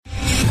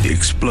the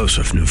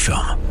explosive new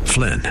film,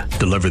 Flynn,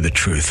 Deliver the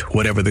Truth,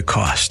 Whatever the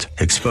Cost,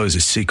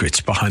 exposes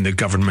secrets behind the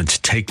government's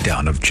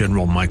takedown of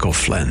General Michael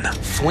Flynn.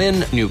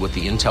 Flynn knew what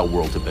the intel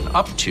world had been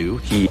up to.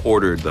 He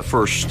ordered the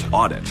first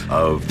audit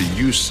of the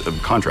use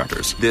of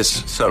contractors.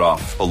 This set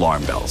off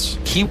alarm bells.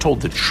 He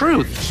told the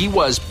truth. He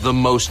was the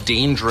most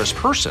dangerous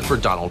person for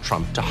Donald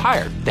Trump to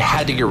hire. They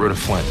had to get rid of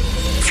Flynn.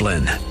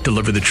 Flynn,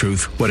 Deliver the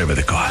Truth, Whatever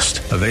the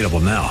Cost. Available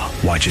now.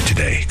 Watch it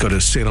today. Go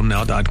to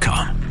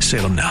salemnow.com.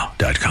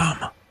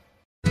 salemnow.com.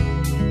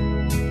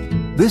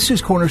 This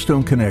is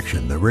Cornerstone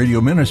Connection, the radio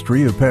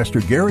ministry of Pastor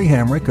Gary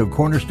Hamrick of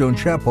Cornerstone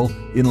Chapel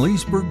in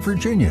Leesburg,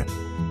 Virginia.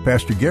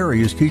 Pastor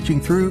Gary is teaching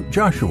through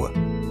Joshua. Real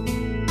love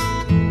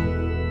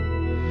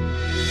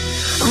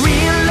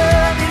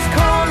is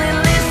calling,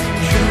 listen,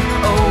 truth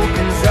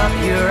opens up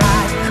your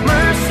eyes.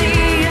 Mercy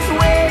is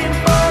waiting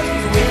for you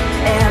with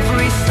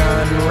every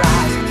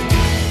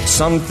sunrise.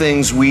 Some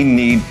things we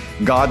need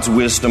God's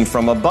wisdom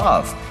from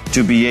above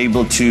to be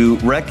able to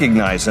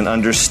recognize and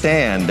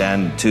understand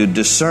and to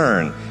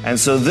discern. And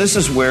so this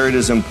is where it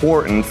is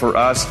important for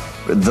us,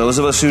 those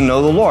of us who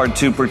know the Lord,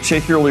 to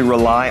particularly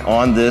rely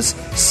on this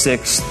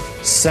sixth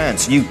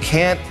sense. You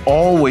can't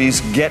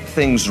always get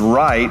things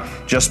right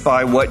just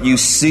by what you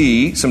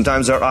see.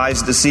 Sometimes our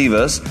eyes deceive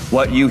us.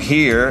 What you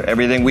hear,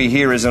 everything we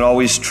hear isn't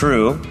always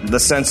true. The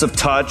sense of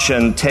touch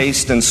and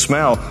taste and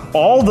smell,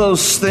 all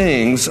those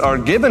things are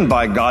given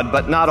by God,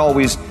 but not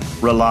always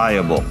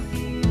reliable.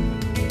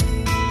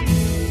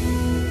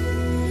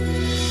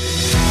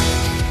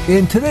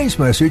 In today's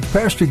message,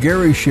 Pastor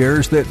Gary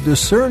shares that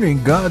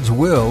discerning God's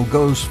will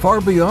goes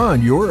far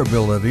beyond your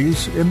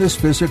abilities in this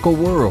physical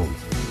world.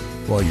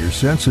 While your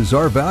senses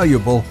are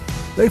valuable,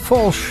 they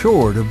fall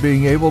short of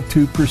being able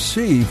to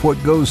perceive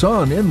what goes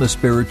on in the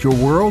spiritual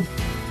world,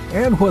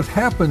 and what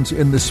happens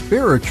in the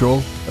spiritual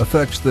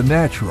affects the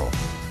natural.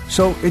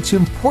 So it's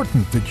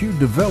important that you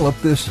develop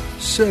this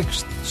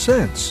sixth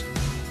sense.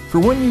 For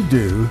when you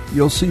do,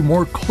 you'll see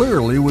more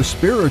clearly with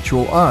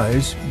spiritual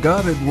eyes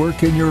God at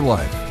work in your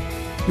life.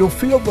 You'll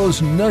feel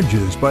those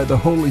nudges by the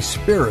Holy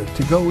Spirit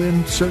to go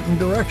in certain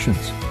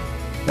directions.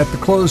 At the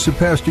close of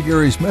Pastor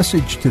Gary's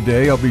message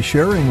today, I'll be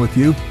sharing with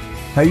you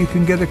how you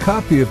can get a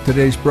copy of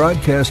today's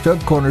broadcast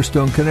of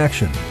Cornerstone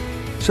Connection.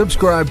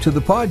 Subscribe to the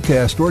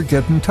podcast or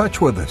get in touch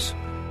with us.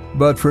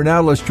 But for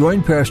now, let's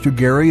join Pastor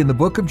Gary in the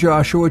book of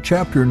Joshua,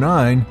 chapter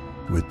 9,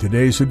 with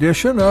today's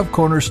edition of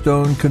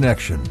Cornerstone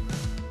Connection.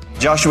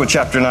 Joshua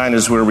chapter 9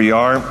 is where we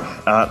are.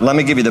 Let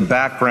me give you the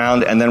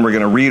background, and then we're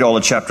going to read all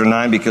of chapter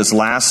 9, because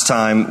last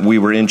time we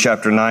were in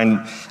chapter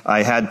 9,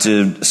 I had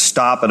to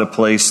stop at a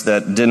place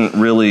that didn't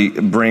really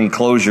bring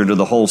closure to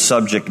the whole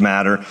subject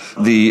matter.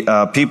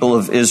 The people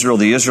of Israel,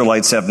 the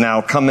Israelites, have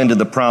now come into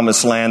the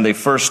promised land. They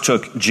first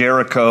took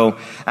Jericho.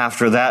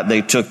 After that,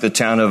 they took the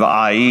town of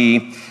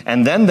Ai.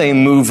 And then they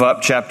move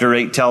up, chapter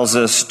 8 tells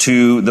us,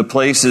 to the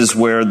places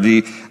where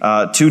the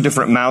two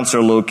different mounts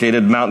are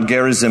located, Mount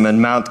Gerizim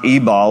and Mount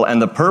Ebal,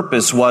 and the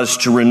purpose was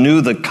to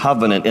renew the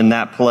covenant in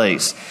that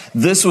place.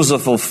 This was a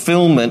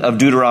fulfillment of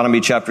Deuteronomy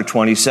chapter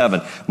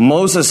 27.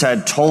 Moses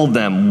had told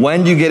them,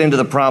 when you get into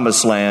the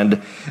promised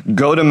land,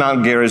 go to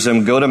Mount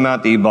Gerizim, go to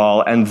Mount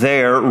Ebal, and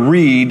there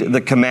read the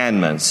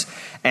commandments.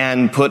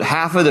 And put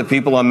half of the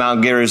people on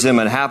Mount Gerizim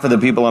and half of the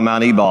people on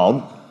Mount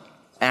Ebal.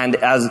 And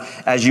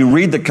as you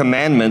read the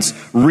commandments,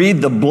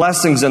 read the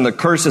blessings and the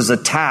curses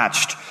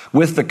attached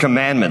with the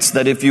commandments,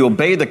 that if you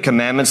obey the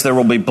commandments, there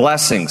will be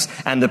blessings.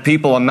 And the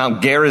people on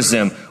Mount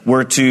Gerizim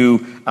were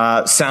to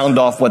sound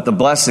off what the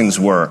blessings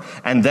were.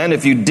 And then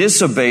if you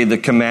disobey the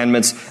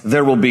commandments,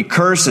 there will be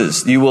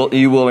curses. You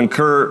will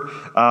incur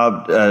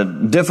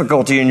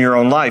difficulty in your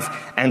own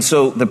life. And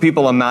so the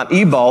people on Mount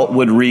Ebal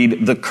would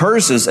read the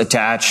curses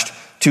attached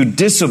to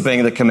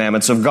disobeying the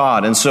commandments of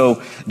God. And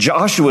so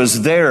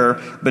Joshua's there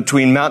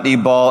between Mount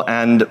Ebal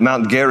and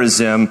Mount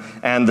Gerizim,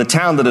 and the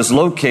town that is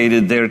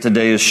located there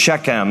today is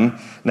Shechem.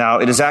 Now,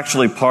 it is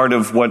actually part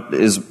of what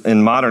is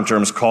in modern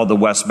terms called the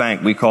West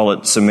Bank. We call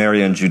it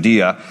Samaria and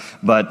Judea.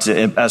 But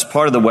as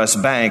part of the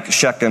West Bank,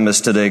 Shechem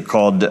is today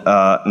called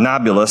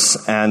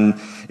Nablus,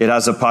 and it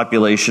has a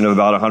population of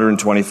about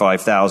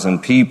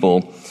 125,000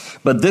 people.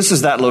 But this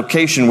is that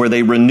location where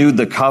they renewed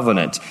the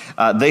covenant.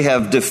 They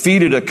have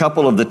defeated a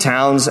couple of the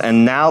towns,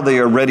 and now they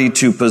are ready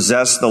to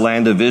possess the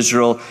land of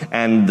Israel.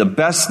 And the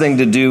best thing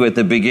to do at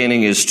the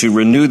beginning is to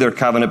renew their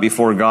covenant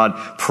before God,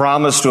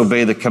 promise to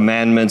obey the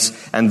commandments,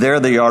 and there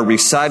they are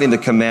reciting the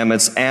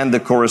commandments and the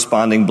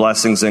corresponding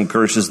blessings and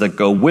curses that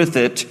go with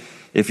it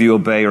if you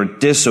obey or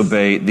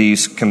disobey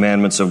these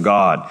commandments of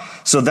God.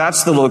 So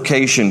that's the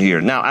location here.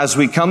 Now, as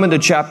we come into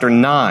chapter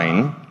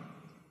 9,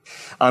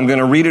 I'm going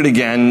to read it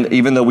again,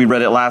 even though we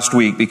read it last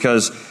week,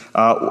 because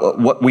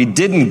what we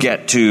didn't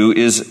get to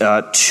is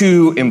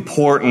two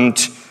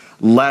important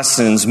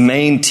lessons,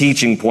 main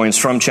teaching points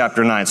from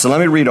chapter 9. So let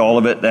me read all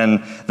of it,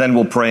 then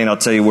we'll pray and I'll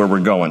tell you where we're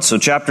going. So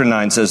chapter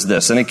 9 says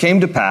this, "And it came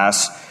to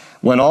pass,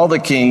 when all the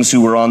kings who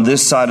were on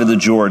this side of the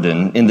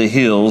Jordan, in the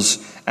hills,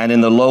 and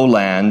in the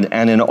lowland,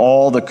 and in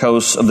all the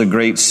coasts of the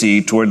great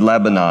sea toward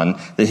Lebanon,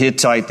 the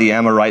Hittite, the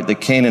Amorite, the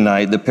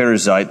Canaanite, the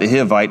Perizzite, the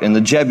Hivite, and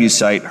the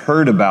Jebusite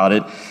heard about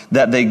it,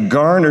 that they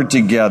gathered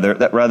together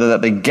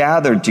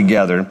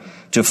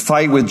to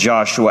fight with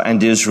Joshua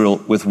and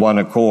Israel with one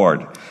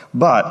accord.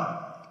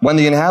 But when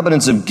the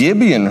inhabitants of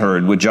Gibeon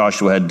heard what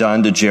Joshua had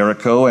done to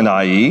Jericho and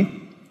Ai,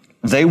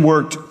 they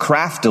worked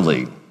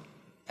craftily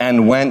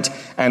and went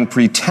and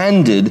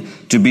pretended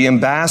to be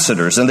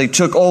ambassadors. And they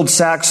took old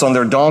sacks on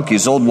their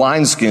donkeys, old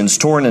wineskins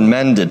torn and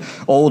mended,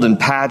 old and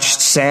patched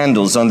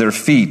sandals on their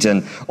feet,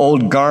 and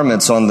old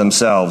garments on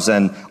themselves.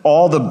 And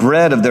all the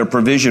bread of their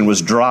provision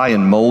was dry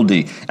and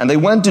moldy. And they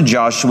went to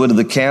Joshua to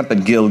the camp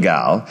at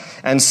Gilgal,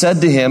 and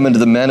said to him and to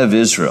the men of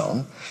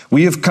Israel,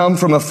 "We have come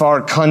from a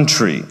far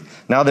country.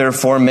 Now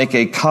therefore make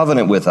a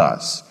covenant with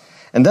us."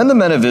 And then the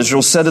men of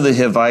Israel said to the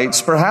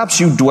Hivites, "Perhaps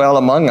you dwell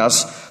among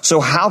us,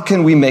 so how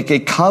can we make a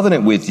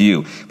covenant with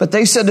you?" But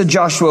they said to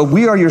Joshua,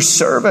 "We are your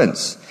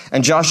servants."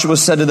 And Joshua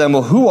said to them,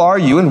 "Well, who are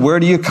you and where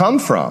do you come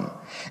from?"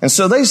 And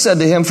so they said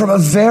to him, "From a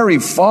very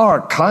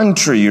far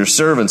country your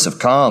servants have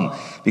come,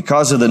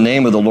 because of the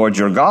name of the Lord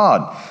your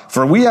God.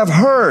 For we have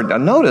heard," now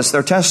notice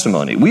their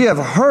testimony, "we have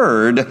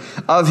heard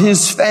of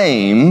his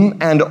fame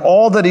and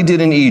all that he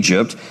did in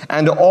Egypt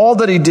and all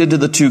that he did to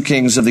the two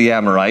kings of the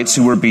Amorites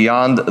who were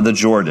beyond the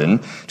Jordan,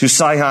 to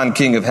Sihon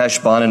king of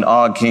Heshbon and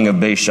Og king of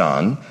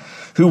Bashan,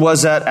 who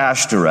was at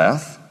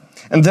Ashtoreth.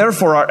 And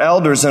therefore our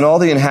elders and all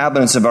the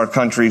inhabitants of our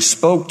country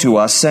spoke to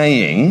us,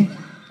 saying,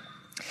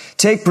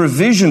 'Take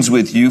provisions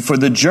with you for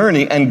the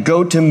journey and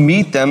go to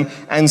meet them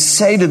and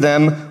say to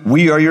them,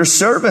 we are your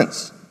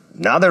servants.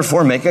 Now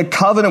therefore make a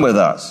covenant with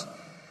us.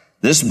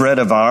 This bread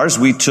of ours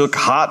we took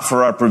hot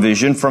for our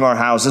provision from our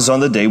houses on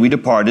the day we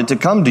departed to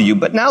come to you.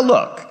 But now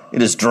look,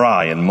 it is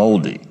dry and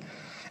moldy.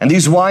 And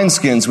these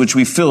wineskins which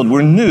we filled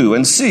were new,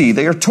 and see,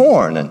 they are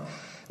torn. And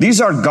these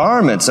our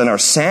garments and our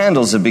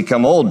sandals have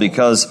become old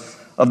because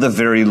of the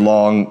very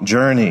long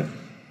journey.'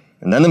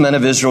 And then the men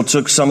of Israel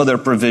took some of their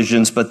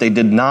provisions, but they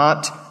did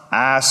not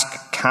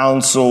ask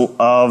counsel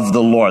of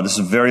the Lord." This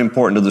is very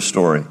important to the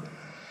story.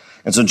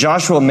 "And so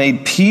Joshua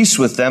made peace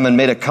with them and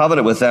made a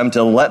covenant with them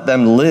to let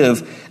them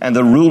live. And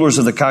the rulers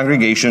of the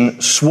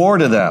congregation swore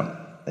to them."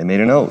 They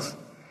made an oath.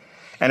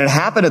 "And it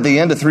happened at the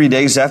end of 3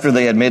 days after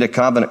they had made a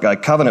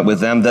covenant with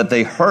them, that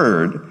they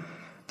heard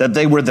that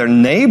they were their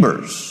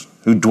neighbors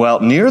who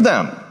dwelt near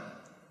them.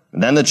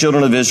 And then the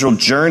children of Israel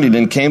journeyed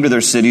and came to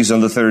their cities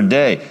on the third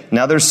day.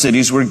 Now their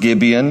cities were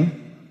Gibeon,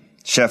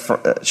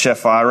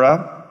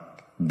 Shephirah,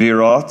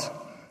 Beeroth,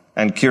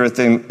 and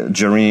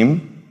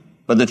Kiriath-jearim.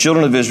 But the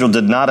children of Israel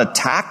did not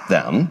attack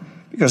them,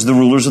 because the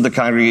rulers of the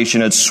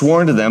congregation had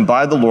sworn to them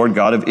by the Lord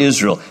God of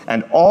Israel.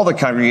 And all the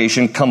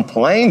congregation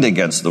complained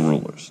against the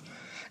rulers.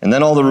 And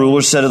then all the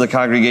rulers said to the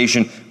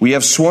congregation, 'We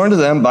have sworn to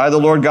them by the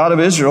Lord God of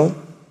Israel.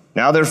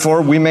 Now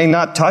therefore we may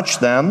not touch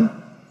them.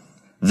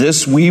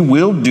 This we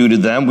will do to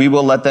them. We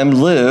will let them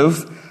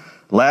live,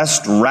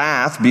 lest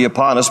wrath be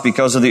upon us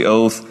because of the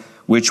oath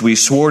which we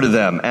swore to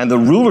them.' And the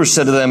rulers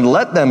said to them,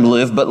 'Let them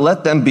live, but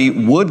let them be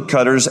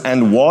woodcutters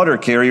and water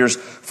carriers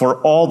for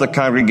all the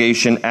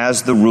congregation,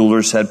 as the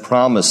rulers had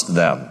promised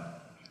them.'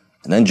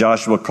 And then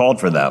Joshua called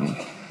for them,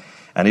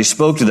 and he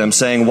spoke to them,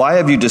 saying, 'Why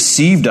have you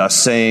deceived us,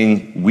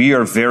 saying, we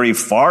are very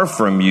far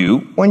from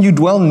you, when you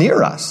dwell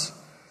near us?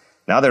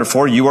 Now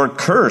therefore you are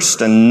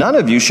cursed, and none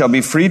of you shall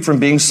be freed from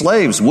being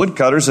slaves,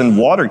 woodcutters and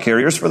water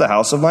carriers for the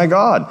house of my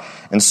God.'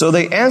 And so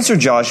they answered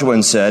Joshua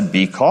and said,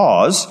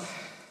 'Because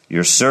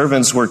your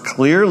servants were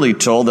clearly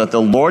told that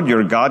the Lord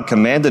your God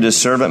commanded his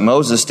servant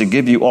Moses to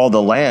give you all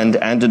the land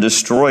and to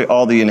destroy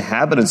all the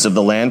inhabitants of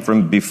the land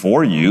from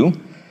before you.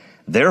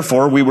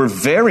 Therefore we were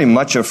very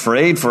much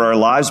afraid for our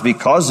lives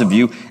because of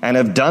you, and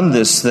have done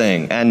this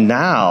thing. And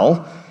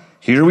now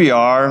here we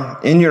are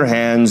in your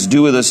hands.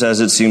 Do with us as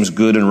it seems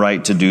good and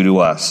right to do to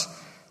us.'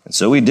 And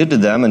so we did to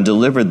them and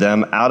delivered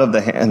them out of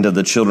the hand of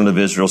the children of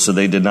Israel, so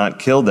they did not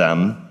kill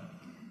them.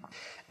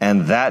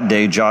 And that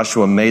day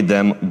Joshua made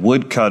them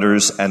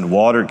woodcutters and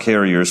water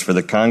carriers for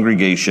the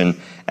congregation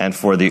and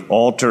for the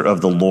altar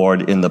of the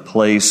Lord in the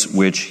place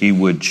which he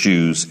would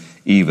choose,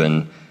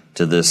 even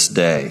to this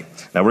day."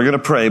 Now we're going to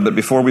pray, but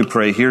before we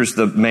pray, here's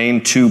the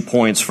main 2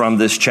 points from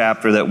this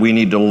chapter that we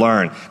need to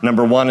learn.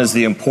 Number 1 is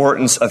the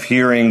importance of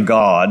hearing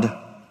God.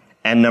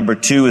 And number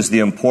 2 is the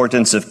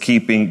importance of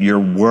keeping your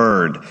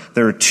word.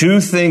 There are 2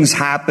 things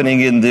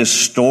happening in this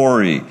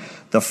story.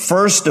 The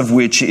first of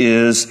which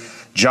is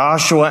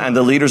Joshua and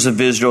the leaders of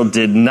Israel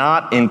did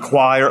not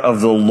inquire of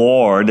the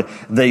Lord.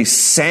 They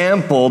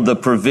sampled the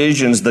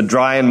provisions, the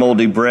dry and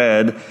moldy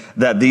bread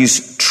that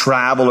these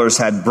travelers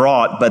had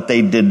brought, but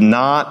they did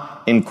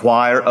not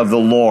inquire of the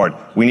Lord.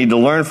 We need to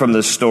learn from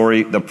this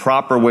story the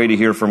proper way to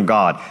hear from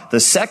God. The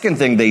second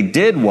thing they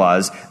did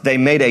was they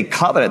made a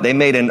covenant. They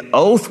made an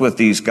oath with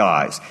these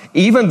guys.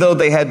 Even though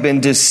they had been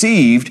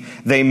deceived,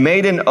 they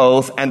made an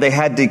oath, and they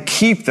had to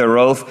keep their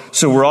oath.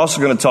 So we're also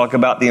going to talk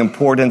about the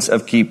importance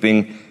of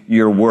keeping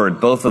your word.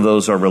 Both of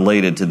those are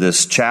related to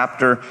this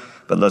chapter,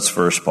 but let's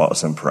first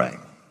pause and pray.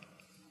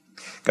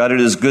 God,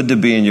 it is good to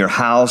be in your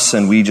house,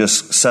 and we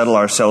just settle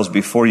ourselves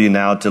before you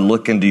now to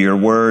look into your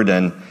word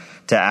and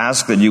to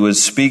ask that you would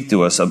speak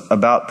to us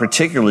about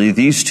particularly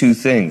these two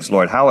things,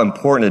 Lord, how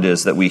important it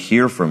is that we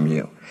hear from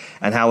you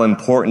and how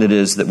important it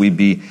is that we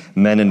be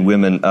men and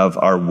women of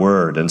our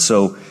word. And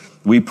so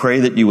we pray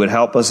that you would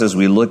help us as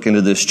we look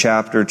into this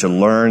chapter to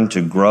learn,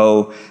 to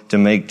grow, to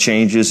make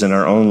changes in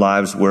our own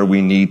lives where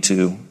we need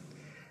to,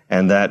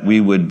 and that we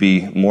would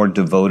be more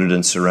devoted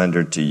and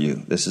surrendered to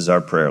you. This is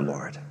our prayer,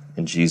 Lord,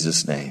 in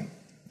Jesus' name.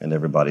 And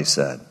everybody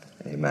said,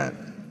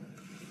 amen.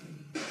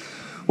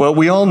 Well,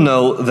 we all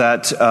know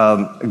that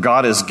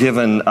God has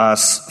given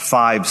us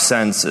 5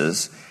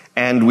 senses,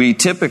 and we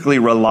typically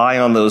rely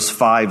on those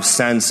 5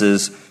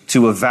 senses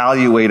to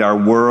evaluate our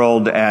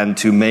world and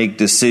to make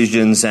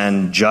decisions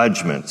and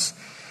judgments.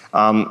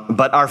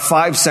 But our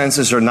 5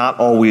 senses are not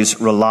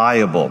always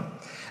reliable.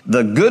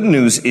 The good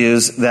news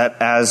is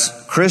that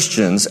as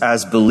Christians,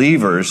 as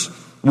believers,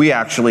 we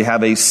actually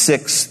have a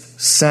 6th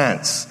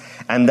sense.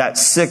 And that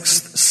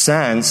 6th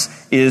sense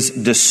is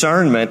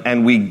discernment,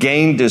 and we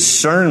gain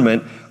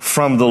discernment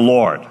from the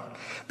Lord.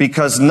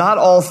 Because not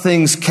all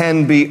things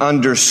can be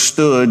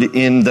understood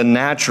in the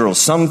natural.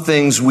 Some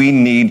things we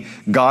need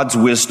God's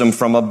wisdom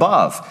from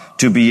above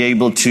to be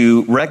able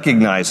to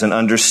recognize and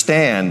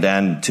understand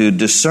and to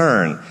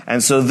discern.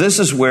 And so this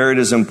is where it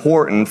is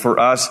important for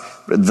us,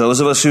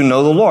 those of us who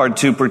know the Lord,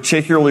 to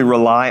particularly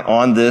rely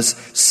on this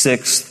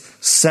 6th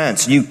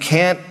sense. You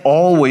can't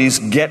always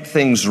get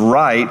things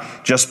right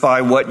just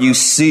by what you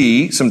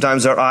see.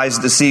 Sometimes our eyes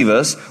deceive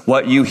us.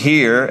 What you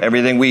hear,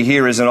 everything we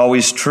hear isn't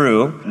always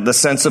true. The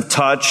sense of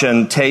touch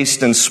and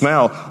taste and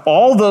smell,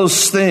 all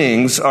those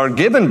things are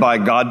given by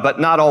God, but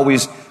not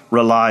always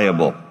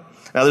reliable.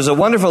 Now, there's a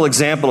wonderful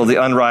example of the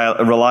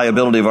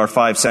unreliability of our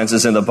 5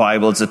 senses in the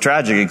Bible. It's a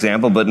tragic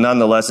example, but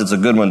nonetheless, it's a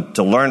good one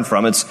to learn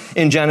from. It's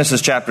in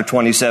Genesis chapter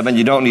 27.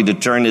 You don't need to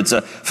turn. It's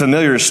a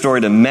familiar story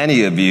to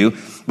many of you.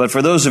 But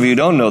for those of you who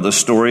don't know the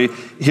story,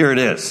 here it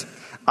is.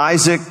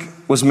 Isaac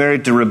was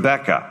married to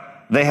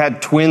Rebekah. They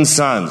had twin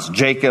sons,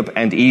 Jacob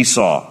and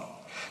Esau.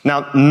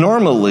 Now,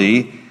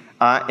 normally,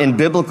 in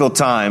biblical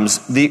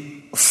times, the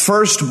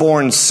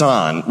firstborn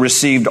son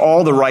received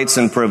all the rights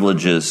and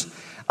privileges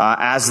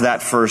as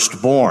that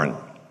firstborn.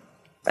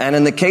 And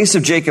in the case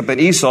of Jacob and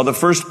Esau, the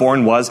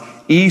firstborn was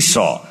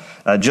Esau,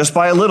 just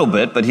by a little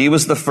bit, but he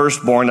was the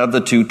firstborn of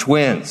the 2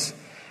 twins.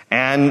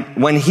 And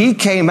when he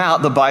came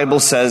out, the Bible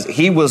says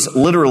he was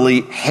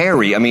literally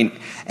hairy. I mean,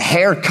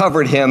 hair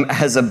covered him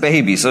as a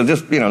baby. So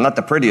just, not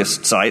the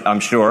prettiest sight,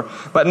 I'm sure.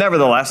 But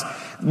nevertheless,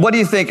 what do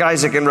you think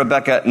Isaac and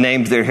Rebekah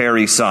named their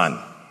hairy son?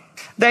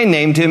 They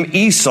named him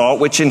Esau,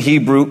 which in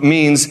Hebrew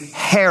means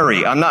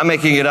hairy. I'm not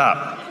making it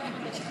up.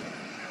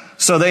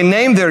 So they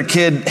named their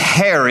kid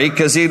hairy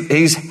because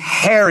he's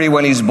hairy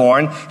when he's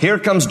born. Here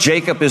comes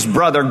Jacob, his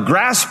brother,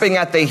 grasping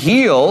at the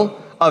heel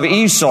of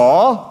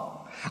Esau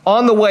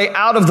on the way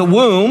out of the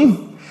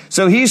womb.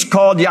 So he's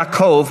called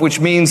Yaakov, which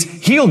means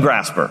heel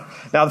grasper.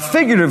 Now,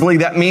 figuratively,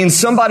 that means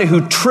somebody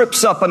who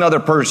trips up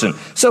another person.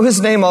 So his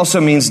name also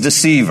means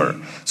deceiver.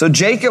 So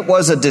Jacob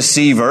was a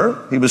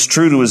deceiver. He was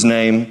true to his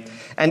name.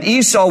 And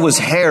Esau was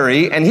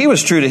hairy, and he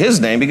was true to his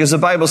name because the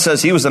Bible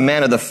says he was a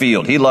man of the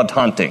field. He loved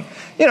hunting.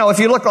 If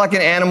you look like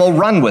an animal,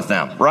 run with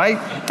them, right?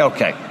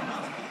 Okay.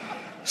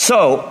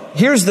 So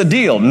here's the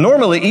deal.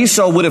 Normally,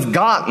 Esau would have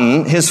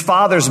gotten his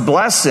father's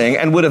blessing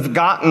and would have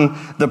gotten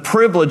the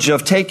privilege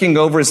of taking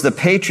over as the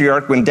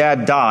patriarch when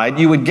dad died.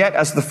 You would get,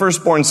 as the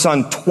firstborn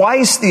son,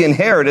 twice the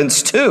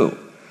inheritance too.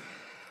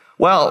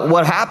 Well,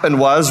 what happened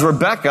was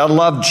Rebekah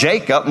loved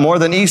Jacob more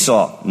than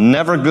Esau.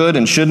 Never good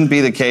and shouldn't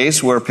be the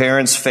case where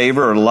parents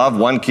favor or love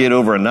one kid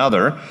over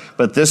another,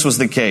 but this was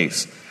the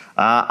case.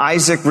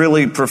 Isaac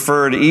really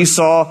preferred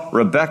Esau.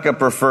 Rebekah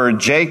preferred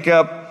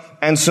Jacob.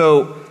 And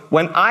so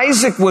when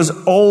Isaac was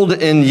old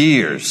in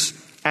years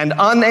and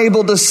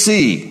unable to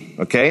see,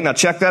 okay, now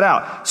check that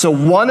out. So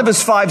one of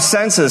his 5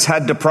 senses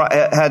had declined,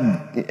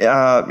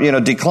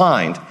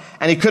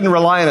 and he couldn't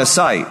rely on his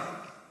sight.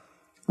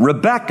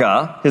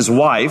 Rebekah, his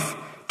wife,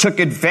 took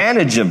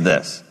advantage of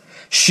this.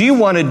 She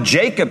wanted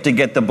Jacob to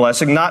get the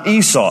blessing, not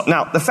Esau.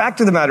 Now, the fact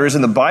of the matter is,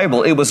 in the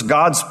Bible, it was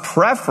God's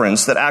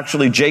preference that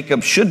actually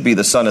Jacob should be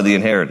the son of the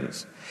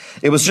inheritance.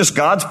 It was just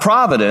God's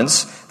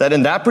providence that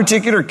in that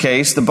particular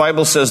case, the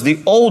Bible says the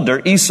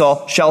older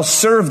Esau shall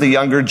serve the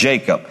younger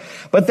Jacob.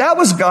 But that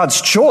was God's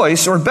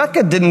choice.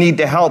 Rebekah didn't need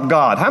to help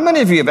God. How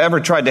many of you have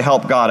ever tried to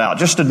help God out?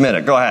 Just admit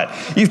it. Go ahead.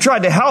 You've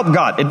tried to help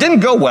God. It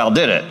didn't go well,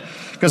 did it?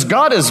 Because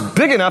God is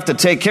big enough to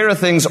take care of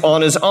things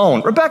on his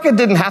own. Rebekah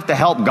didn't have to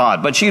help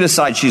God, but she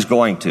decides she's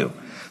going to.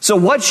 So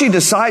what she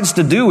decides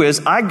to do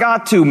is, I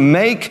got to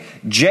make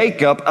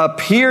Jacob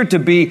appear to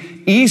be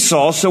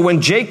Esau, so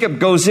when Jacob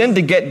goes in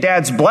to get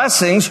dad's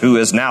blessings, who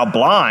is now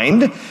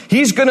blind,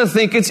 he's going to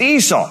think it's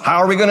Esau. How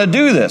are we going to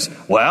do this?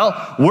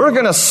 Well, we're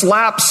going to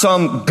slap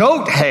some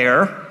goat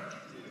hair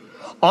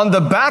on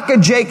the back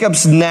of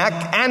Jacob's neck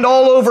and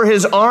all over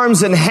his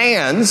arms and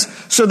hands,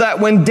 so that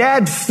when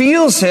dad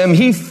feels him,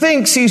 he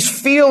thinks he's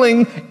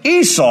feeling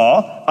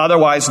Esau,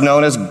 otherwise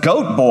known as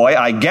goat boy,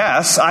 I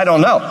guess. I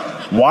don't know.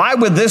 Why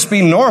would this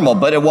be normal?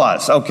 But it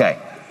was. Okay.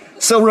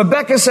 So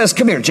Rebekah says,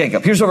 come here,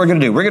 Jacob. Here's what we're going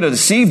to do. We're going to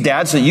deceive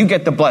Dad so you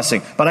get the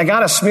blessing. But I got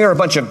to smear a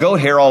bunch of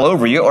goat hair all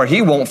over you or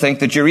he won't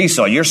think that you're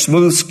Esau. You're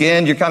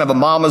smooth-skinned. You're kind of a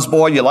mama's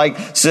boy. You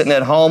like sitting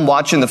at home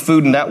watching the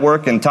Food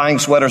Network and tying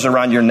sweaters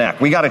around your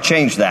neck. We got to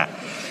change that.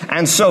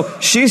 And so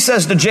she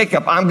says to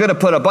Jacob, I'm going to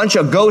put a bunch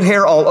of goat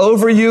hair all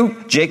over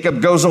you.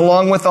 Jacob goes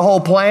along with the whole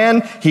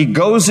plan. He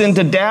goes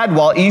into Dad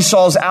while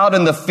Esau's out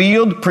in the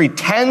field,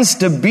 pretends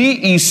to be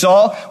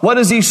Esau. What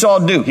does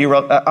Esau do?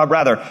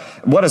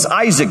 What does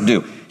Isaac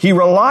do? He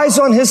relies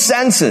on his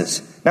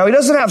senses. Now, he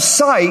doesn't have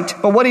sight,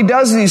 but what he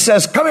does is he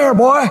says, come here,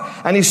 boy.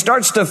 And he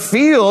starts to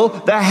feel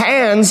the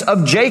hands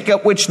of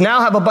Jacob, which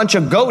now have a bunch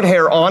of goat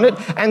hair on it.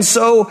 And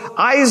so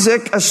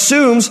Isaac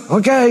assumes,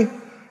 okay.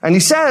 And he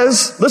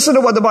says, listen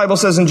to what the Bible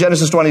says in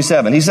Genesis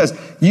 27. He says,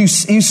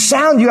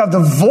 you have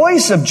the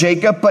voice of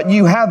Jacob, but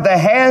you have the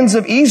hands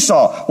of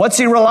Esau. What's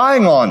he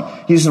relying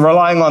on? He's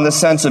relying on the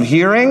sense of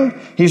hearing.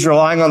 He's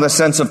relying on the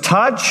sense of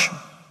touch.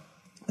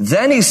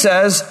 Then he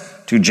says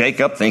to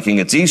Jacob, thinking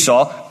it's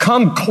Esau,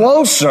 come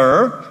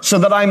closer so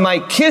that I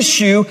might kiss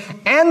you.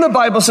 And the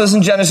Bible says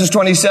in Genesis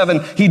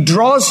 27, he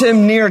draws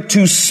him near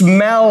to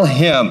smell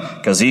him,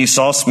 because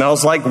Esau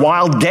smells like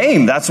wild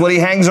game. That's what he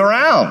hangs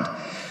around.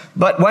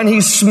 But when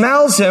he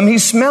smells him,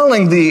 he's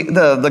smelling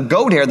the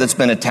goat hair that's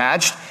been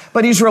attached,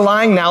 but he's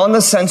relying now on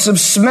the sense of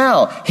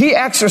smell. He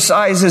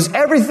exercises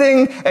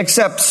everything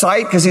except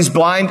sight because he's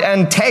blind,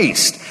 and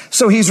taste.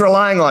 So he's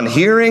relying on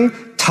hearing,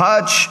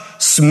 touch,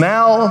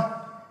 smell,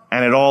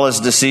 and it all has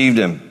deceived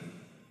him.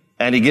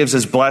 And he gives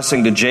his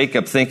blessing to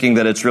Jacob thinking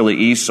that it's really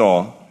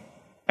Esau.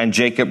 And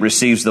Jacob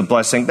receives the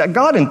blessing that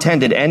God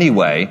intended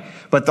anyway,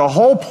 but the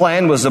whole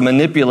plan was a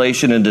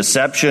manipulation and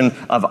deception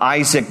of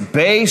Isaac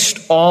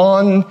based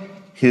on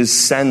his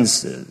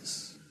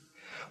senses.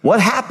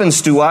 What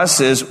happens to us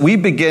is we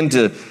begin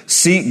to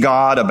seek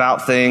God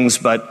about things,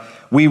 but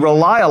we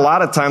rely a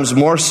lot of times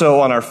more so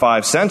on our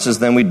five senses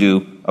than we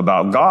do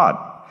about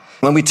God.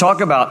 When we talk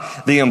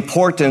about the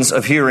importance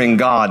of hearing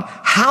God,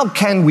 how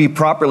can we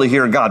properly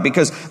hear God?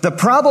 Because the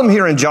problem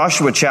here in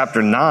Joshua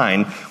chapter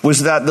 9 was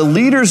that the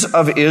leaders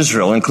of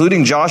Israel,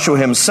 including Joshua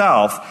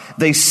himself,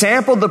 they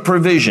sampled the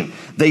provision.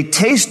 They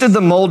tasted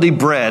the moldy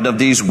bread of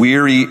these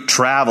weary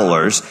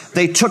travelers.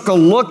 They took a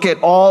look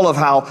at all of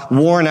how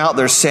worn out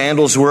their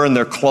sandals were and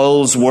their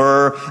clothes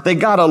were. They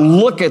got a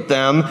look at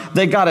them.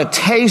 They got a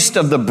taste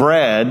of the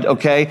bread,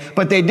 okay?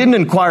 But they didn't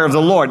inquire of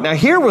the Lord. Now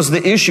here was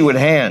the issue at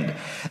hand.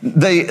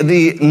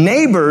 The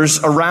neighbors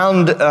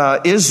around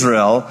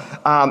Israel,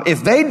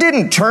 if they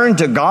didn't turn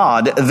to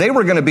God, they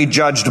were going to be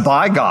judged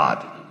by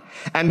God.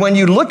 And when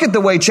you look at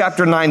the way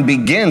chapter 9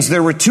 begins,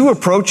 there were two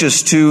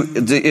approaches to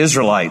the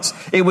Israelites.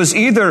 It was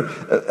either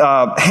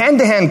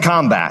hand-to-hand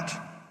combat.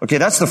 Okay,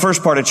 that's the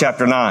first part of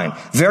chapter 9.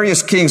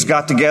 Various kings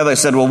got together and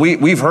said, well,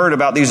 we've heard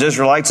about these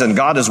Israelites and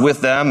God is with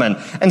them. And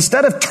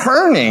instead of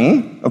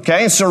turning,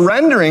 okay, and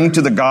surrendering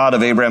to the God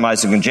of Abraham,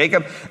 Isaac, and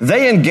Jacob,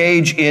 they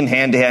engage in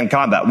hand-to-hand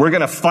combat. We're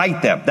going to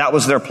fight them. That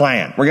was their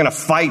plan. We're going to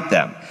fight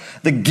them.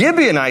 The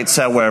Gibeonites,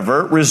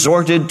 however,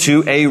 resorted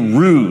to a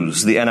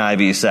ruse, the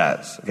NIV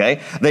says, okay?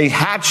 They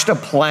hatched a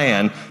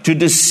plan to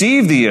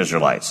deceive the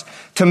Israelites,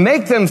 to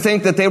make them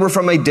think that they were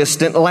from a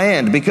distant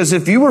land. Because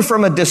if you were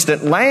from a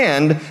distant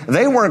land,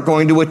 they weren't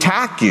going to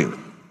attack you.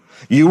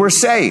 You were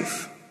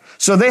safe.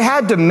 So they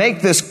had to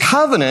make this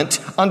covenant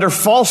under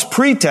false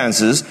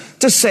pretenses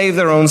to save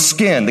their own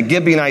skin. The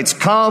Gibeonites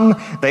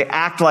come, they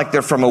act like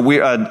they're from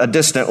a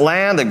distant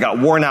land, they've got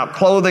worn out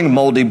clothing,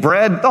 moldy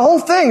bread. The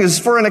whole thing is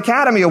for an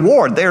Academy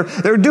Award.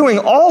 They're doing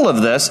all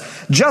of this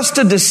just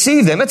to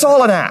deceive them. It's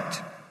all an act.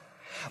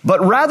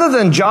 But rather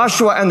than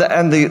Joshua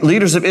and the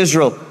leaders of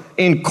Israel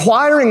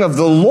inquiring of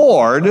the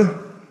Lord,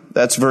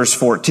 that's verse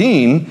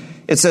 14,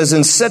 it says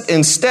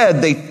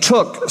instead they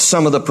took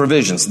some of the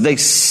provisions. They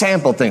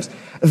sampled things.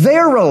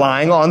 They're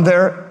relying on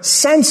their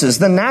senses,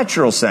 the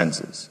natural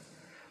senses.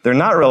 They're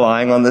not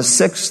relying on the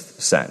sixth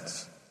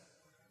sense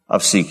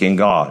of seeking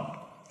God.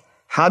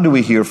 How do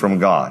we hear from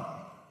God?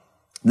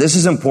 This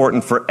is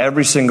important for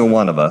every single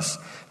one of us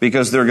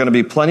because there are going to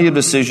be plenty of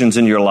decisions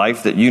in your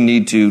life that you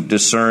need to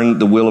discern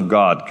the will of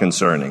God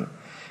concerning.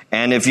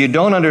 And if you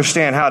don't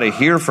understand how to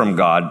hear from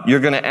God, you're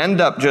going to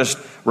end up just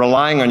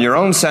relying on your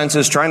own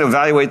senses, trying to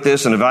evaluate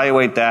this and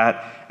evaluate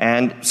that.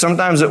 And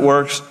sometimes it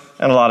works,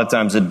 and a lot of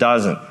times it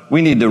doesn't.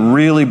 We need to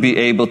really be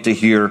able to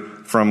hear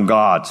from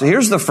God. So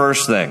here's the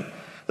first thing.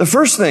 The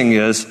first thing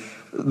is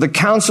the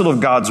counsel of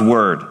God's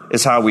word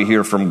is how we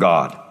hear from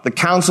God. The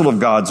counsel of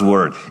God's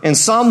word. In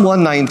Psalm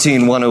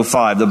 119,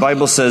 105, the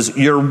Bible says,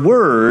 your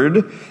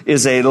word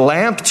is a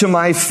lamp to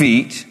my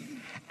feet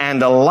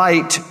and a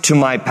light to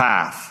my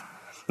path.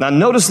 Now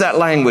notice that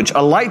language.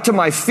 A light to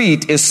my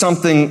feet is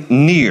something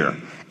near.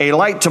 A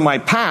light to my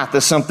path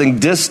is something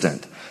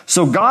distant.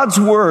 So God's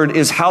word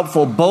is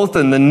helpful both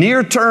in the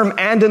near term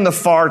and in the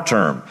far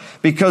term,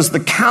 because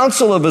the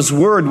counsel of his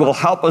word will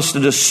help us to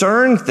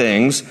discern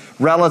things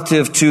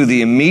relative to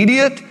the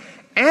immediate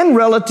and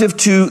relative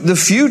to the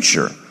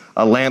future.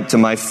 A lamp to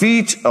my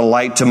feet, a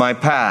light to my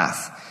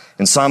path.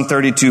 In Psalm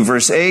 32,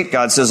 verse 8,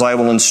 God says, I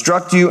will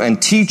instruct you and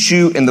teach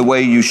you in the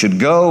way you should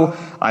go.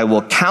 I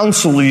will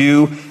counsel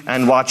you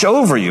and watch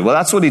over you. Well,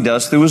 that's what he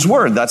does through his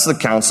word. That's the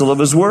counsel of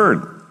his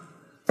word.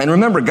 And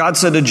remember, God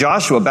said to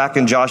Joshua back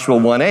in Joshua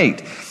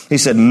 1:8, he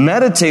said,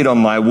 meditate on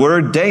my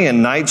word day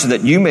and night so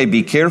that you may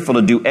be careful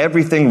to do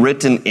everything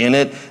written in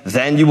it.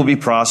 Then you will be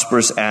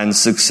prosperous and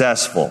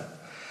successful.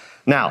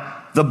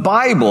 Now, the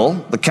Bible,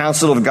 the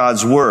counsel of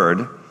God's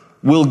word,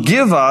 will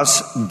give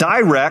us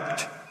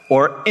direct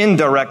or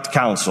indirect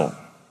counsel.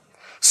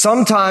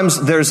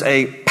 Sometimes there's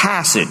a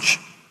passage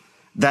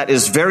that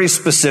is very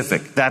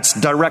specific. That's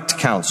direct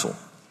counsel.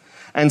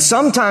 And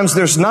sometimes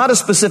there's not a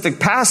specific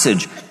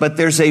passage, but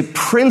there's a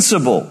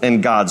principle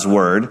in God's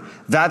word.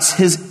 That's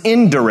his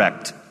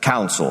indirect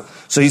counsel.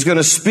 So he's going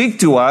to speak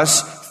to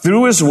us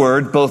through his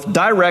word, both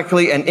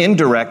directly and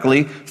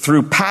indirectly,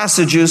 through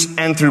passages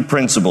and through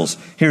principles.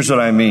 Here's what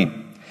I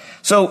mean.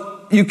 So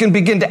you can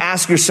begin to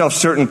ask yourself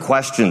certain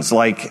questions,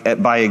 like,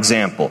 by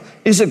example,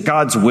 is it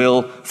God's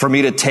will for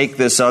me to take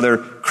this other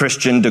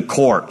Christian to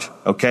court?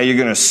 Okay, you're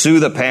going to sue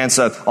the pants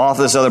off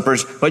this other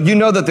person, but you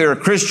know that they're a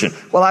Christian.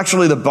 Well,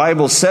 actually, the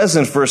Bible says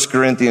in 1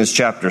 Corinthians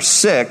chapter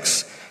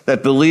 6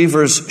 that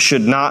believers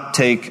should not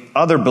take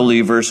other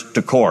believers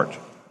to court.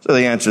 So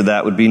the answer to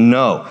that would be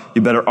no.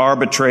 You better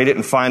arbitrate it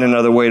and find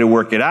another way to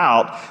work it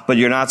out, but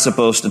you're not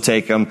supposed to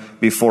take them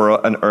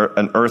before an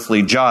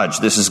earthly judge.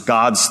 This is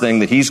God's thing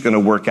that he's going to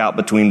work out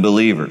between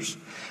believers.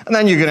 And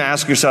then you're going to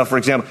ask yourself, for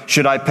example,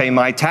 should I pay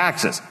my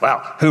taxes? Well,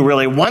 who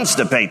really wants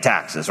to pay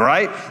taxes,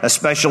 right?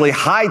 Especially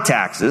high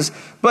taxes.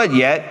 But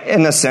yet,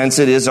 in a sense,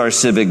 it is our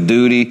civic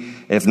duty,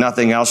 if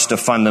nothing else, to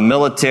fund the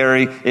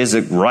military. Is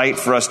it right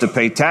for us to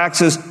pay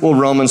taxes? Well,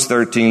 Romans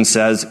 13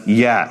 says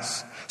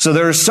yes. So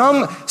there are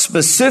some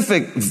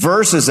specific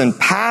verses and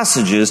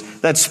passages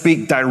that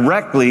speak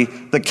directly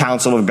the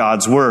counsel of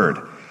God's word.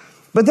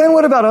 But then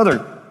what about other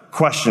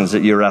questions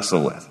that you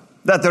wrestle with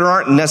that there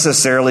aren't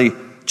necessarily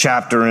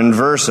chapter and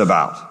verse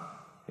about?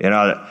 You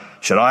know,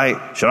 should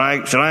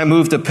I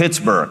move to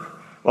Pittsburgh?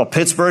 Well,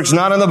 Pittsburgh's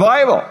not in the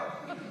Bible.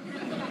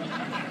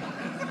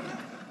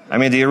 I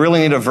mean, do you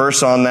really need a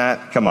verse on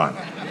that? Come on.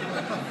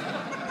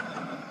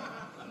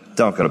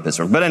 Don't go to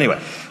Pittsburgh. But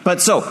anyway,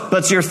 but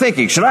you're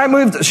thinking, should I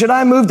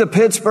move to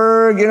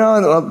Pittsburgh? You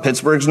know, well,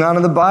 Pittsburgh's not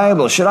in the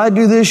Bible. Should I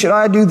do this? Should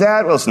I do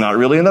that? Well, it's not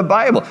really in the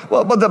Bible.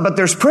 Well, but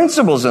there's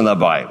principles in the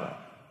Bible.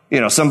 You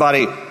know,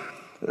 somebody,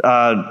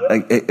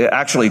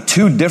 actually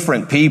 2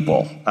 different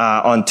people,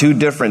 on 2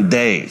 different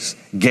days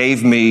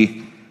gave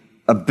me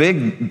a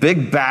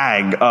big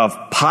bag of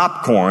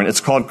popcorn. It's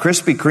called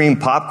Krispy Kreme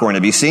popcorn.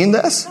 Have you seen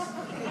this?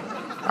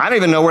 I don't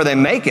even know where they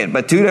make it,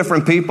 but 2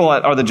 different people.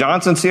 Are the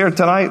Johnsons here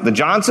tonight? The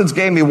Johnsons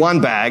gave me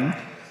 1 bag,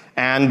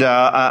 and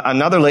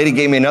another lady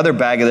gave me another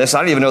bag of this.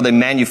 I don't even know they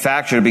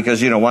manufactured it because,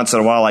 you know, once in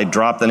a while I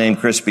drop the name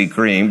Krispy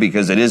Kreme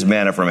because it is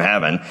manna from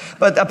heaven.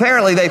 But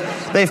apparently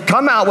they've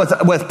come out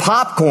with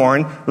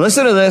popcorn,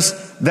 listen to this,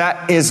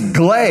 that is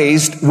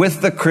glazed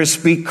with the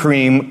Krispy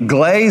Kreme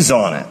glaze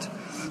on it.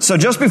 So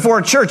just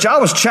before church, I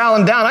was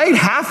chowing down. I ate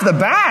half the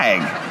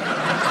bag.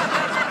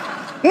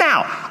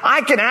 Now,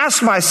 I can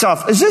ask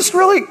myself,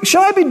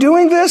 should I be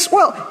doing this?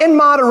 Well, in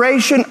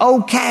moderation,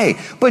 okay.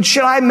 But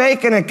should I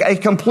make a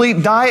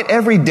complete diet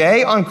every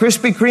day on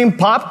Krispy Kreme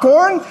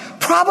popcorn?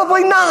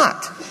 Probably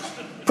not.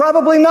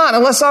 Probably not,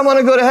 unless I want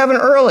to go to heaven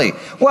early.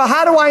 Well,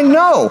 how do I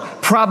know?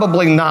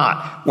 Probably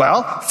not.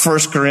 Well, 1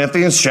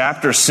 Corinthians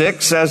chapter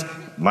 6 says,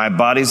 my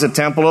body's a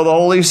temple of the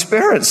Holy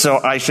Spirit, so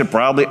I should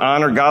probably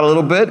honor God a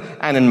little bit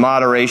and in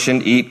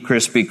moderation eat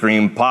Krispy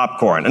Kreme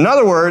popcorn. In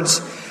other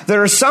words,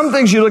 there are some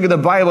things you look at the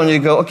Bible and you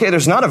go, okay,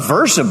 there's not a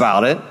verse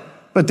about it,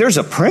 but there's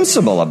a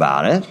principle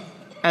about it,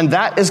 and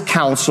that is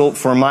counsel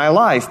for my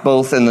life,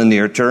 both in the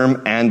near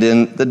term and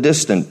in the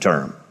distant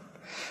term.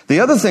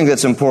 The other thing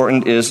that's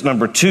important is,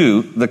 number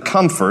 2, the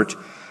comfort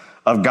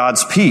of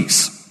God's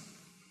peace.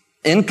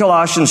 In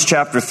Colossians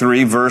chapter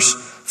 3, verse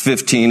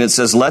 15, it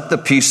says, let the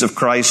peace of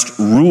Christ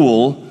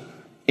rule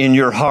in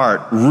your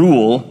heart.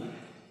 Rule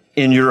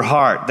in your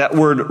heart. That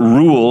word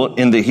rule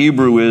in the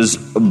Hebrew is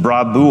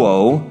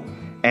brabuo,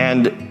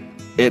 and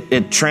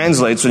it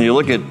translates, when you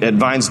look at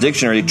Vine's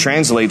dictionary, it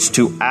translates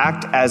to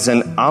act as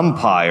an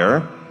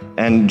umpire,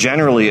 and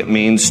generally it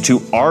means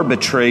to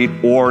arbitrate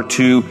or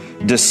to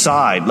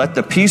decide. Let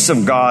the peace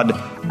of God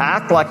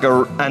act like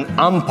an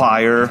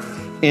umpire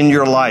in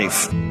your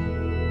life.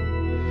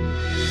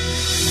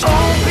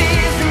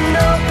 Open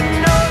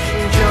ocean,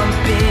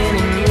 jump in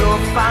and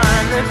you'll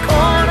find the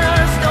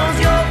cornerstone's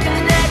your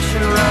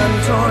connection. Run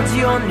towards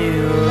your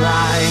new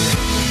life.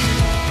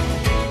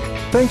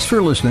 Thanks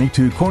for listening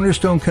to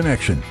Cornerstone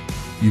Connection.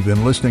 You've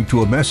been listening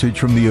to a message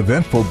from the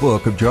eventful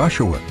book of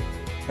Joshua.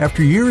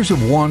 After years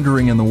of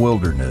wandering in the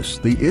wilderness,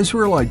 the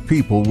Israelite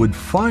people would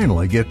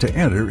finally get to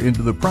enter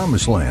into the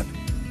Promised Land.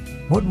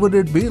 What would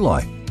it be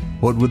like?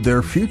 What would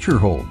their future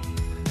hold?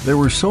 There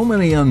were so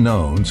many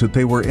unknowns that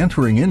they were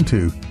entering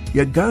into,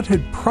 yet God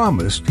had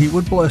promised He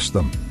would bless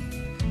them.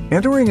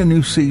 Entering a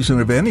new season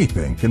of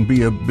anything can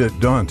be a bit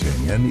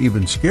daunting and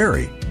even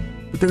scary.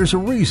 But there's a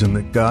reason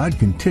that God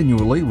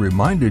continually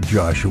reminded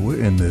Joshua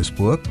in this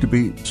book to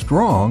be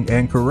strong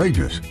and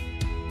courageous.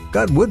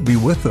 God would be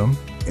with them,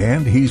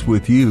 and He's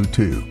with you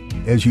too,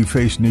 as you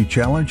face new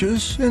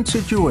challenges and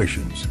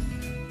situations.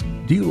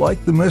 Do you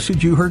like the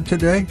message you heard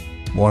today?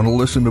 Want to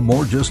listen to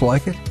more just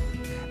like it?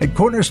 At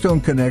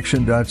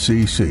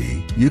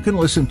cornerstoneconnection.cc, you can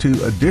listen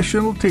to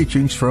additional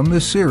teachings from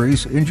this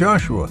series in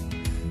Joshua.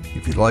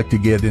 If you'd like to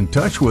get in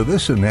touch with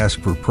us and ask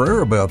for prayer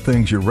about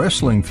things you're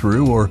wrestling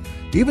through or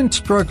even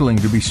struggling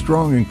to be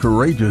strong and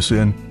courageous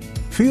in,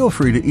 feel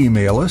free to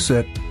email us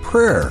at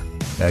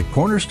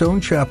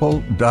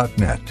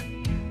prayer@cornerstonechapel.net.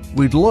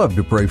 We'd love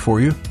to pray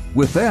for you.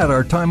 With that,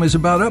 our time is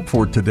about up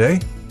for today,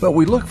 but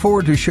we look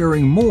forward to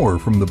sharing more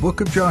from the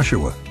book of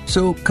Joshua.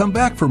 So come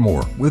back for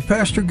more with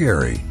Pastor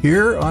Gary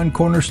here on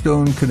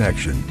Cornerstone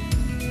Connection.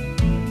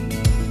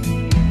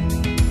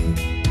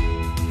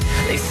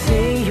 They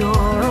say you're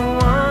a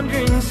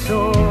wandering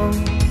soul,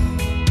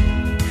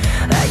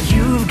 that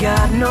you've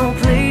got no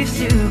place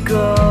to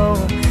go,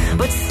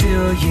 but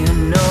still you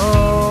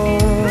know,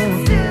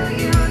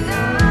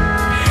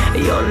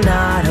 you're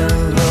not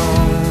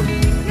alone.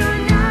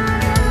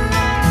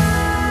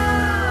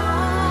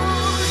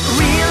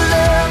 Real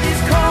love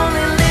is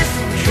calling,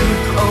 listen,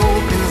 truth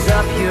opens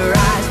up your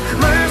eyes.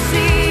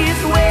 Mercy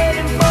is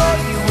waiting for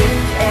you with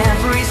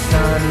every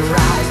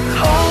sunrise.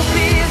 Hope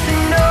is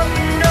an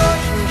open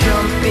ocean,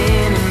 jump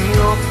in and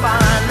you'll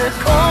find the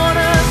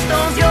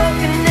cornerstones, your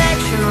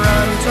connection,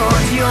 run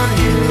towards your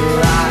new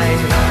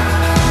life.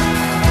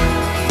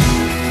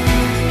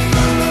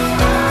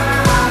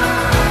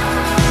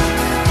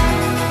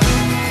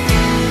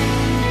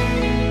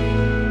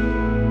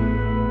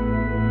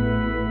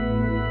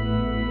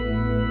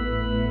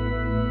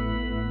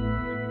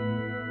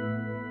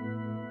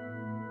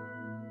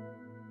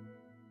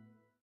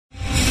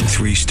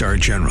 Three-star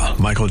General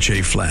Michael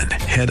J. Flynn,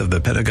 head of the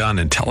Pentagon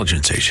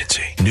Intelligence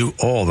Agency, knew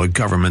all the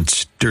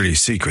government's dirty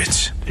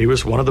secrets. He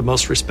was one of the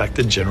most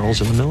respected generals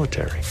in the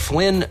military.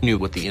 Flynn knew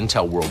what the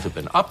intel world had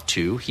been up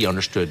to. He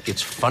understood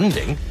its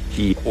funding.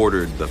 He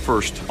ordered the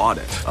first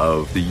audit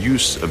of the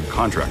use of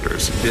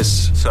contractors.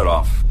 This set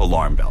off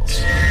alarm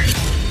bells.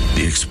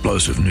 The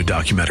explosive new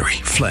documentary,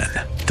 Flynn,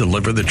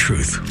 Deliver the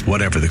Truth,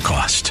 Whatever the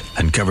Cost,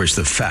 uncovers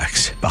the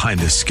facts behind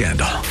this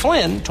scandal.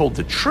 Flynn told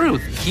the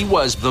truth. He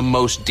was the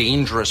most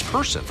dangerous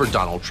person for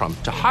Donald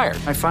Trump to hire.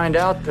 I find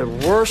out the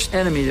worst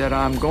enemy that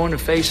I'm going to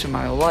face in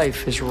my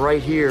life is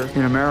right here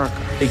in America.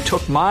 They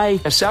took my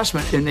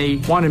assessment and they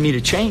wanted me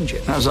to change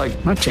it. And I was like,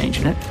 I'm not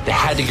changing it. They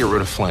had to get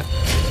rid of Flynn.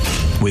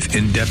 With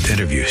in-depth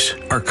interviews,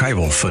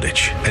 archival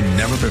footage, and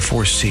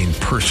never-before-seen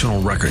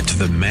personal records of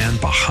the man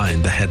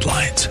behind the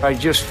headlines. I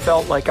just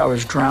felt like I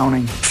was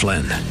drowning.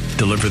 Flynn,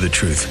 Deliver the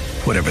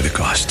Truth, Whatever the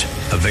Cost.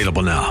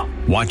 Available now.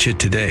 Watch it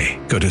today.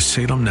 Go to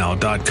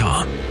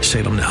salemnow.com.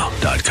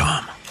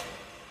 salemnow.com.